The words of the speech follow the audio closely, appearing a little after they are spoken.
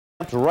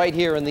fact, right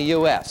here in the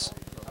U.S.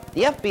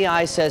 The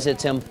FBI says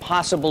it's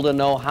impossible to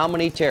know how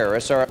many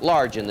terrorists are at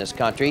large in this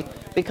country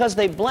because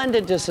they blend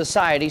into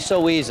society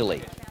so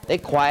easily. They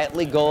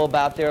quietly go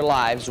about their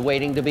lives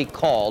waiting to be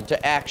called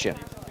to action.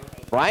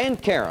 Brian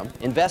Karam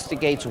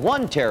investigates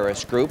one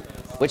terrorist group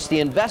which the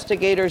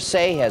investigators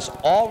say has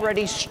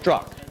already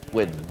struck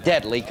with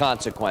deadly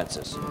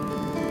consequences.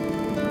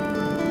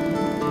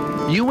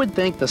 You would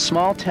think the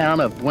small town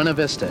of Buena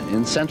Vista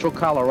in central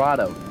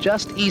Colorado,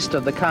 just east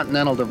of the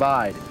Continental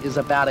Divide, is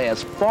about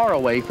as far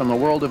away from the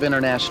world of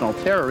international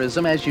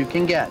terrorism as you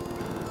can get.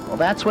 Well,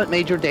 that's what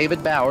Major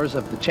David Bowers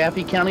of the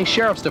Chaffee County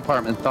Sheriff's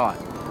Department thought.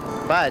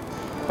 But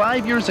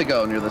 5 years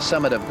ago, near the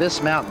summit of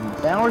this mountain,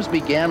 Bowers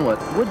began what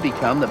would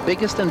become the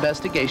biggest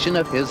investigation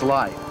of his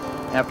life,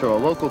 after a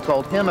local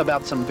told him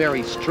about some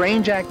very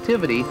strange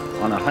activity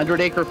on a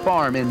 100-acre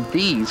farm in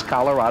these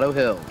Colorado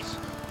hills.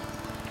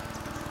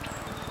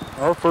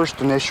 Our first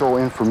initial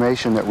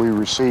information that we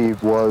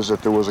received was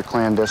that there was a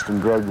clandestine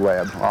drug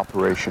lab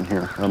operation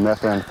here, a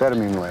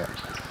methamphetamine lab.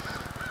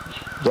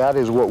 That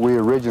is what we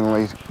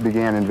originally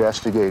began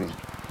investigating.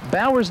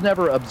 Bowers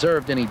never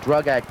observed any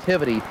drug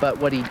activity, but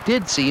what he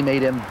did see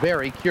made him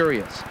very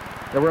curious.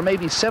 There were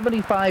maybe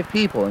 75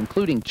 people,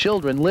 including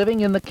children,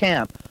 living in the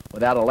camp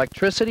without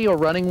electricity or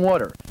running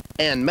water,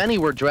 and many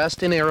were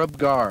dressed in Arab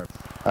garb.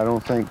 I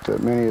don't think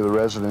that many of the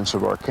residents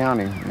of our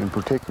county in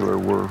particular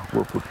were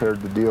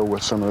prepared to deal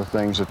with some of the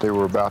things that they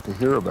were about to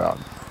hear about.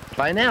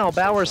 By now,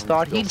 Bowers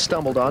thought he'd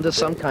stumbled onto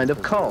some kind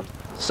of cult.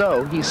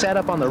 So he sat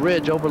up on the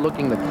ridge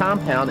overlooking the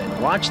compound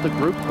and watched the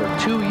group for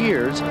 2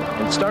 years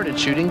and started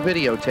shooting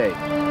videotape.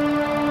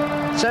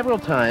 Several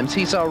times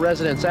he saw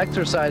residents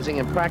exercising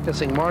and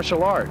practicing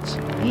martial arts,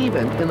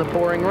 even in the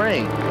pouring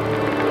rain.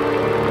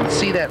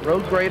 See that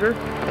road grader?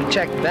 He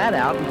checked that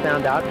out and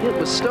found out it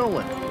was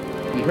stolen.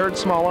 He heard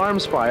small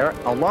arms fire,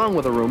 along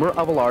with a rumor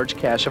of a large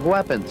cache of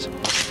weapons.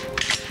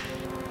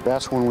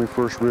 That's when we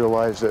first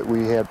realized that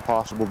we had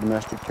possible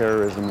domestic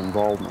terrorism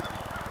involvement.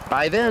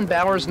 By then,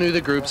 Bowers knew the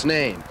group's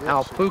name,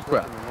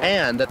 ul-Fuqra,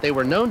 and that they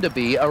were known to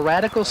be a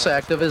radical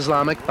sect of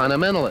Islamic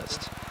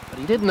fundamentalists. But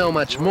he didn't know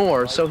much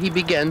more, so he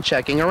began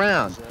checking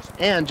around.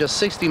 And just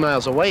 60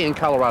 miles away in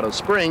Colorado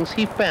Springs,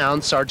 he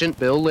found Sergeant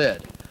Bill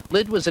Lindh.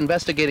 Lindh was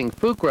investigating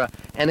Fuqra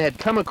and had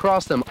come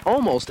across them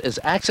almost as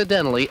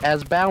accidentally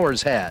as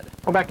Bowers had.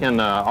 Well, back in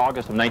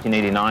August of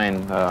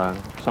 1989,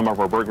 some of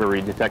our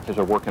burglary detectives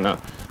were working a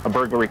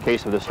burglary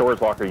case of the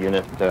storage locker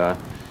unit,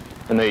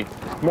 and they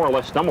more or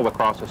less stumbled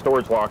across a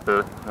storage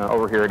locker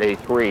over here at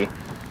A3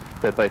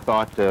 that they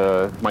thought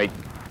might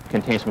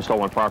contain some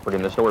stolen property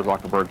in the storage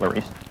locker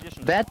burglaries.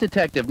 That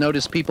detective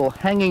noticed people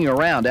hanging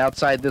around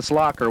outside this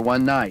locker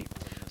one night.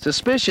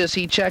 Suspicious,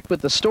 he checked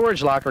with the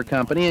storage locker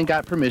company and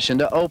got permission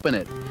to open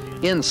it.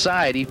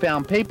 Inside, he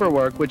found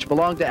paperwork which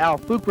belonged to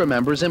ul-Fuqra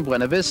members in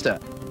Buena Vista.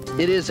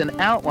 It is an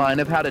outline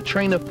of how to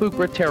train a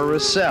Fuqra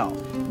terrorist cell.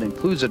 It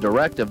includes a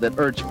directive that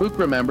urged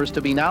Fuqra members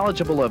to be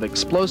knowledgeable of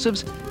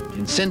explosives,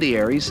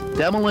 incendiaries,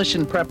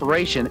 demolition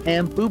preparation,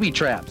 and booby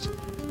traps.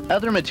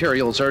 Other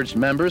materials urged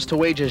members to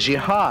wage a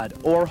jihad,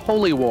 or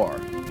holy war.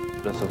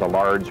 This is a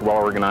large,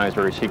 well-organized,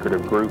 very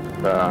secretive group.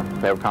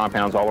 They have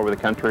compounds all over the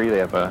country. They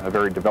have a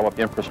very developed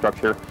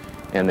infrastructure,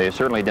 and they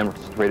certainly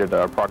demonstrated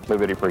a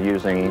proclivity for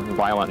using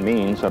violent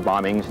means,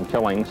 bombings and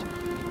killings,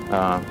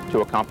 to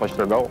accomplish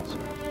their goals.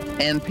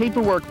 And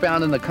paperwork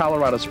found in the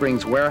Colorado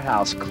Springs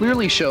warehouse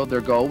clearly showed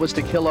their goal was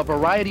to kill a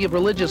variety of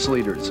religious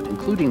leaders,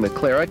 including the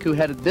cleric who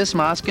headed this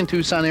mosque in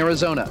Tucson,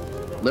 Arizona,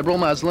 liberal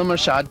Muslim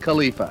Rashad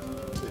Khalifa.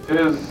 It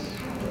is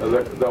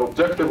the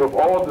objective of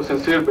all the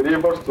sincere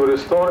believers to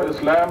restore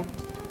Islam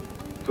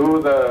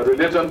to the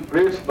religion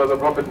preached by the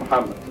Prophet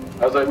Muhammad.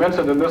 As I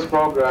mentioned in this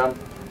program,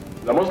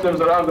 the Muslims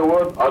around the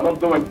world are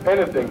not doing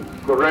anything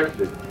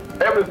correctly.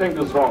 Everything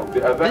is wrong.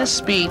 This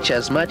speech,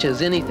 as much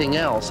as anything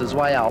else, is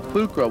why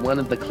ul-Fuqra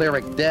wanted the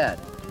cleric dead.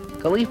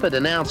 Khalifa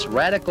denounced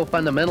radical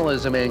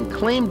fundamentalism and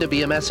claimed to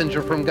be a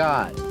messenger from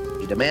God.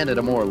 He demanded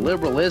a more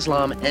liberal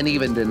Islam and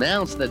even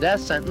denounced the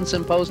death sentence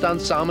imposed on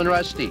Salman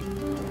Rushdie.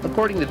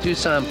 According to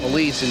Tucson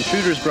police,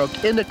 intruders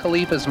broke into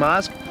Khalifa's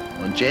mosque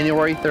on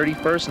January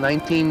 31st,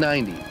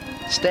 1990,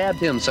 stabbed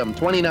him some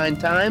 29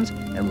 times,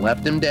 and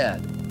left him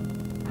dead.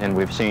 And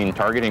we've seen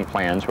targeting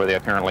plans where they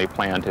apparently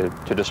plan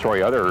to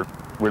destroy other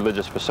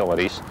religious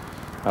facilities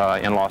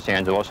in Los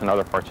Angeles and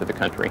other parts of the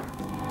country.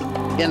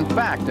 In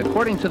fact,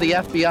 according to the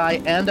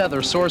FBI and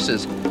other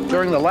sources,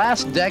 during the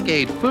last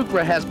decade,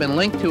 Fuqra has been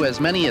linked to as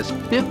many as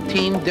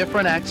 15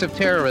 different acts of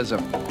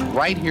terrorism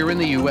right here in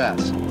the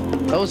U.S.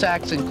 Those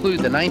acts include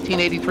the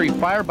 1983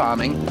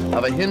 firebombing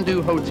of a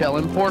Hindu hotel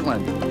in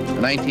Portland,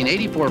 the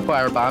 1984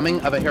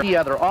 firebombing of a Harry.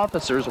 Other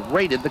officers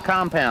raided the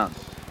compound.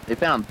 They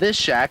found this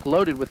shack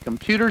loaded with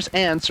computers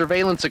and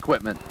surveillance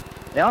equipment.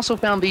 They also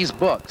found these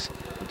books,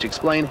 which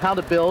explain how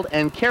to build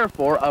and care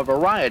for a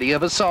variety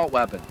of assault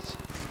weapons.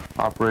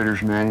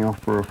 Operator's manual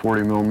for a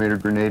 40-millimeter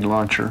grenade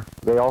launcher.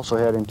 They also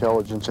had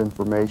intelligence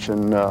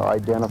information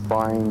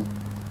identifying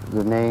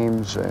the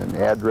names and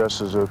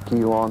addresses of key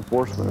law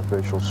enforcement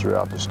officials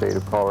throughout the state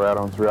of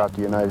Colorado and throughout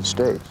the United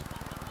States.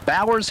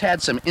 Bowers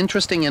had some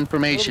interesting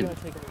information,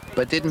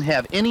 but didn't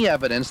have any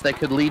evidence that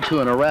could lead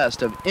to an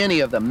arrest of any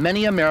of the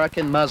many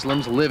American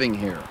Muslims living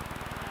here.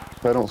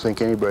 I don't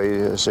think anybody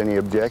has any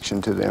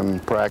objection to them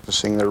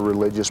practicing their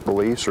religious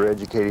beliefs or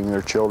educating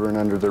their children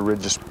under their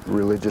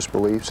religious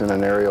beliefs in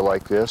an area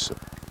like this.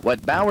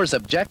 What Bowers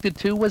objected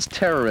to was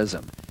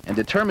terrorism, and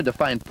determined to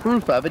find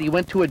proof of it, he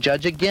went to a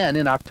judge again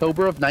in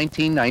October of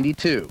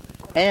 1992,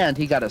 and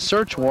he got a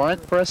search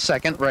warrant for a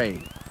second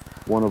raid.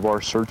 One of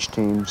our search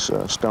teams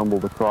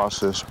stumbled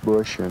across this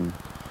bush and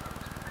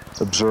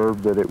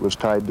observed that it was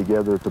tied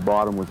together at the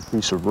bottom with a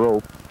piece of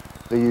rope.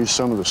 They used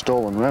some of the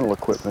stolen rental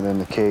equipment in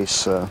the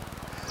case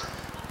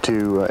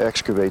to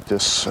excavate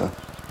this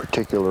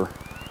particular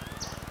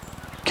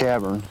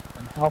cavern.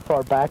 How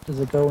far back does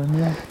it go in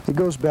there? It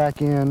goes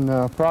back in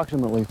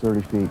approximately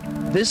 30 feet.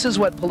 This is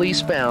what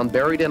police found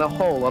buried in a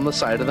hole on the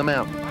side of the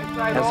mountain.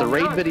 As the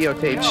raid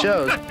videotape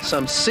shows,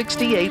 some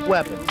 68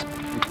 weapons,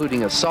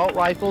 including assault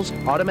rifles,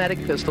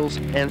 automatic pistols,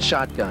 and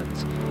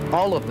shotguns.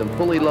 All of them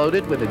fully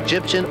loaded with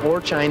Egyptian or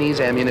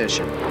Chinese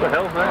ammunition. What the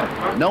hell is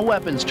that? No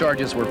weapons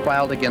charges were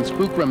filed against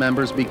Fuqra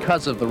members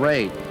because of the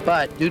raid,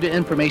 but due to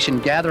information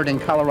gathered in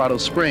Colorado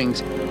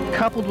Springs,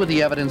 coupled with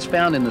the evidence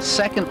found in the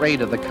second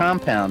raid of the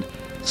compound,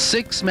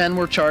 6 men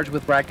were charged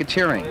with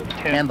racketeering,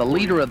 and the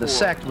leader of the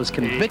sect was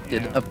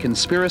convicted of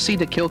conspiracy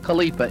to kill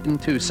Khalifa in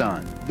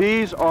Tucson.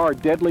 These are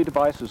deadly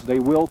devices. They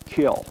will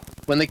kill.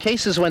 When the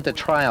cases went to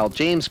trial,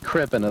 James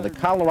Crippen of the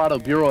Colorado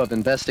Bureau of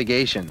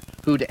Investigation,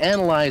 who'd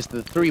analyzed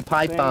the 3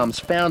 pipe bombs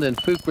found in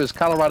Fuqra's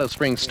Colorado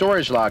Springs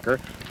storage locker,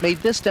 made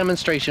this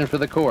demonstration for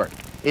the court.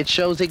 It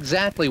shows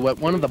exactly what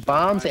one of the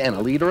bombs and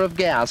a liter of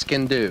gas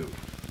can do.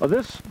 Well,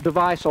 this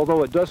device,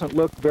 although it doesn't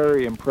look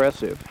very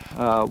impressive,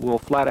 will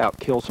flat out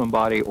kill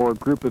somebody or a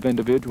group of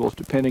individuals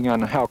depending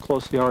on how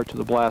close they are to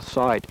the blast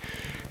site.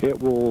 It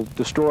will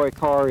destroy a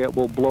car, it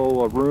will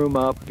blow a room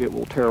up, it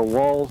will tear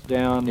walls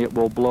down, it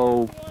will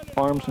blow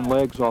arms and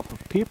legs off of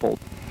people.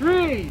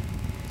 3,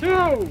 2,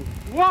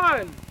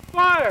 1,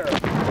 fire!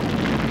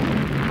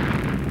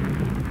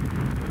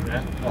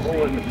 A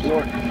hole in the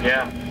floor.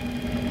 Yeah.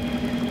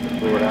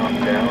 Blew it out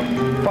and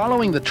down.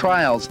 Following the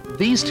trials,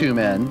 these 2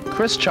 men,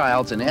 Chris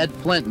Childs and Ed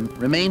Flinton,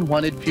 remain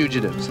wanted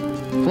fugitives.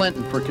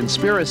 Flinton for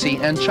conspiracy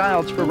and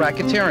Childs for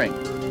racketeering.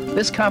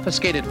 This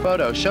confiscated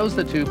photo shows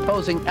the 2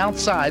 posing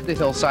outside the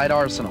Hillside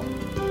Arsenal.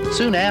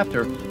 Soon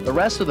after, the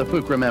rest of the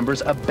Fuqra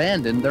members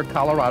abandoned their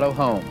Colorado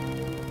home.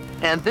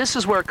 And this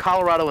is where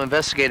Colorado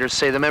investigators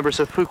say the members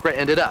of Fuqra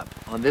ended up,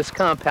 on this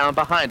compound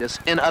behind us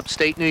in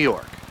upstate New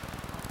York.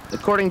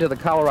 According to the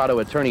Colorado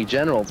Attorney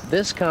General,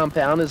 this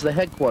compound is the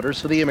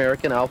headquarters for the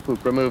American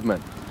ul-Fuqra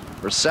movement.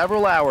 For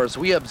several hours,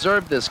 we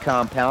observed this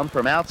compound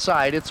from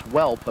outside its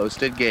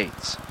well-posted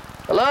gates.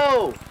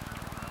 Hello!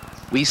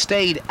 We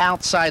stayed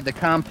outside the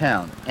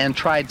compound and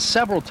tried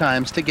several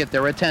times to get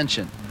their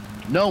attention.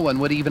 No one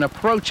would even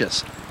approach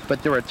us,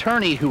 but their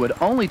attorney, who would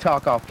only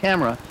talk off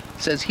camera,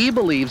 says he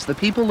believes the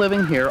people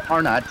living here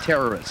are not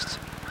terrorists.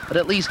 But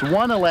at least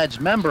one alleged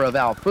member of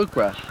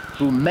ul-Fuqra,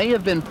 who may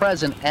have been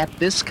present at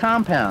this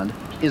compound,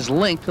 is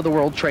linked to the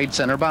World Trade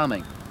Center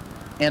bombing.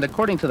 And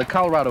according to the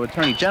Colorado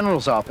Attorney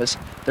General's office,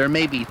 there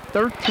may be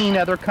 13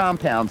 other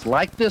compounds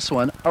like this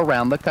one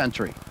around the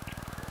country.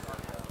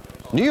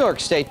 New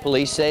York State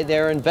Police say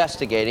they're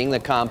investigating the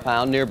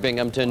compound near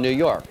Binghamton, New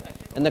York.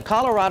 And the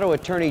Colorado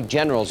Attorney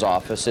General's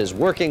office is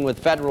working with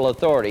federal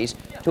authorities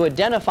to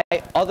identify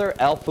other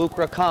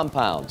ul-Fuqra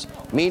compounds.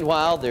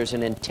 Meanwhile, there's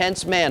an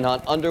intense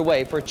manhunt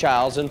underway for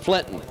Childs and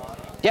Flinton.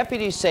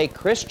 Deputies say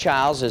Chris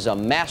Childs is a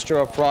master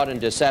of fraud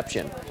and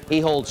deception. He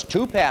holds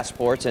 2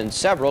 passports and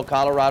several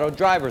Colorado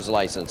driver's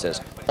licenses,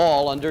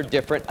 all under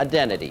different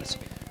identities.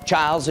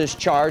 Childs is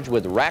charged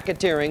with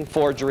racketeering,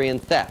 forgery,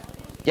 and theft.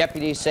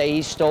 Deputies say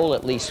he stole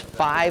at least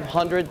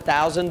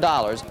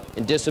 $500,000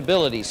 in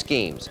disability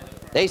schemes.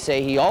 They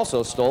say he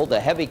also stole the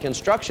heavy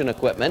construction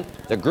equipment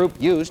the group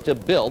used to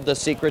build the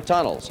secret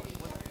tunnels.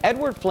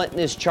 Edward Flinton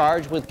is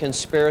charged with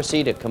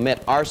conspiracy to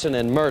commit arson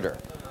and murder.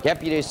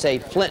 Deputies say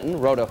Flinton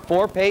wrote a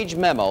 4-page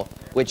memo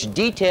which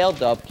detailed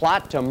the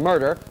plot to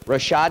murder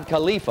Rashad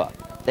Khalifa.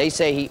 They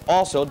say he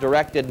also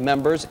directed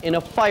members in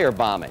a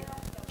firebombing.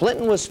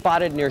 Flinton was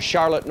spotted near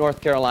Charlotte, North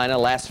Carolina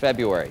last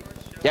February.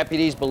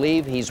 Deputies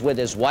believe he's with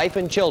his wife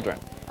and children,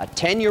 a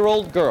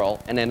 10-year-old girl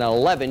and an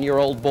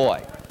 11-year-old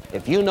boy.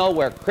 If you know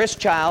where Chris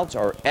Childs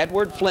or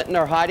Edward Flinton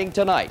are hiding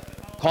tonight,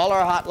 call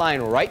our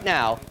hotline right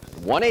now,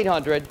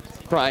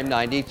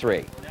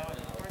 1-800-CRIME-93.